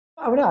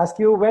I want to ask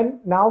you when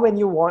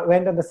you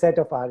went on the set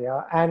of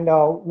Aarya, and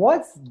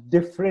what's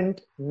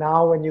different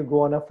now when you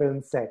go on a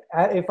film set?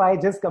 If I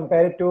just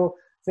compare it to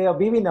say a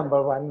BB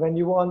number one, when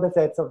you were on the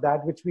sets of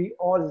that, which we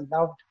all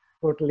loved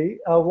totally,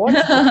 what's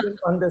different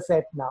on the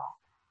set now?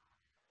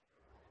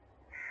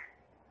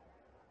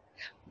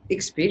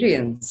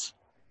 Experience.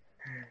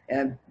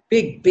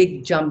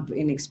 Big jump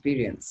in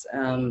experience.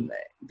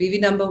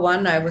 BV number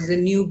one, I was a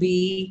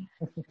newbie,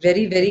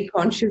 very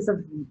conscious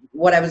of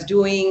what I was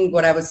doing,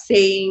 what I was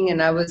saying,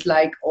 and I was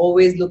like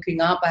always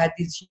looking up. I had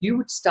these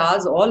huge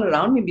stars all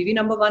around me. BV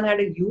number one had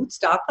a huge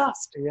star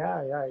cast.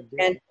 Yeah, I did.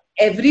 And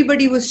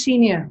everybody was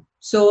senior.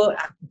 So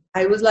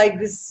I was like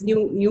this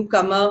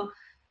newcomer,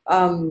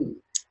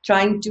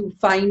 trying to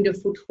find a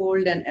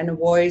foothold and a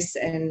voice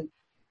and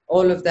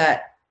all of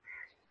that.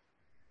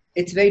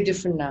 It's very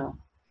different now.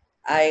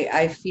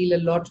 I feel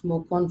a lot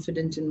more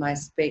confident in my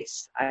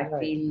space. I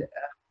feel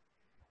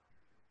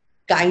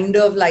kind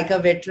of like a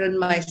veteran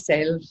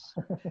myself.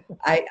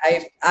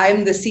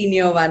 I'm the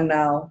senior one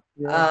now.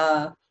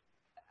 Yeah.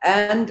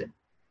 And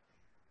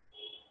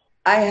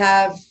I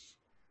have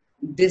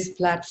this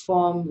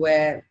platform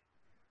where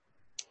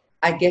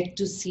I get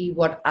to see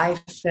what I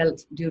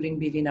felt during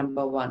BV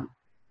number one.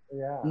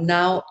 Yeah.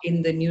 Now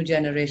in the new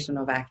generation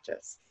of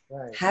actors.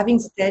 Right. Having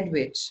said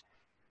which,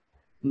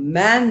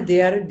 man,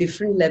 they are a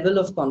different level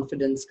of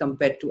confidence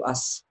compared to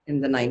us in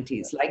the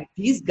 90s. Like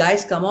these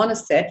guys come on a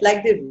set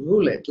like they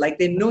rule it, like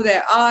they know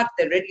their art,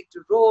 they're ready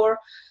to roar.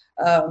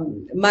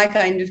 My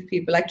kind of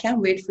people. I can't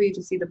wait for you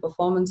to see the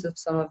performance of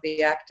some of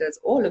the actors,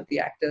 all of the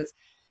actors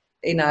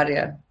in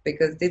Aarya,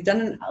 because they've done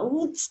an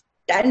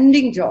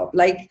outstanding job.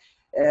 Like,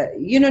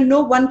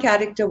 no one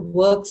character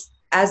works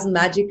as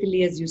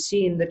magically as you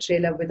see in the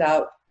trailer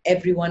without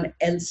everyone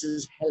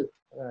else's help.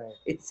 Right.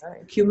 It's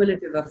a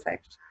cumulative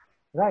effect.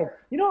 Right.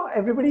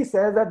 Everybody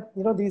says that,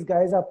 these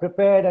guys are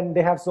prepared and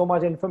they have so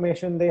much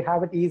information, they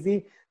have it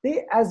easy.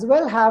 They as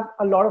well have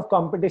a lot of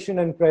competition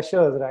and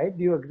pressures, right?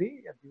 Do you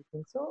agree? Do you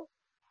think so?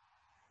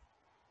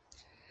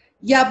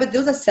 Yeah, but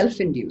those are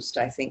self-induced,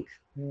 I think.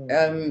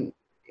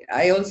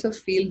 I also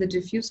feel that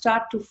if you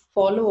start to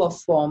follow a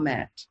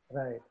format,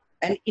 right,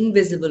 an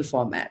invisible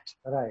format,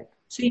 right.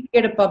 So you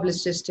get a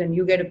publicist and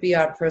you get a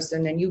PR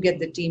person and you get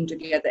the team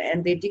together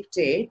and they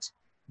dictate,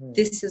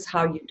 this is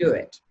how you do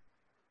it.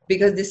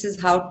 Because this is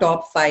how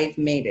top 5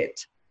 made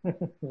it.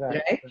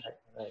 Right?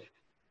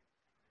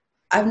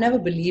 I've never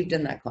believed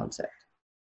in that concept.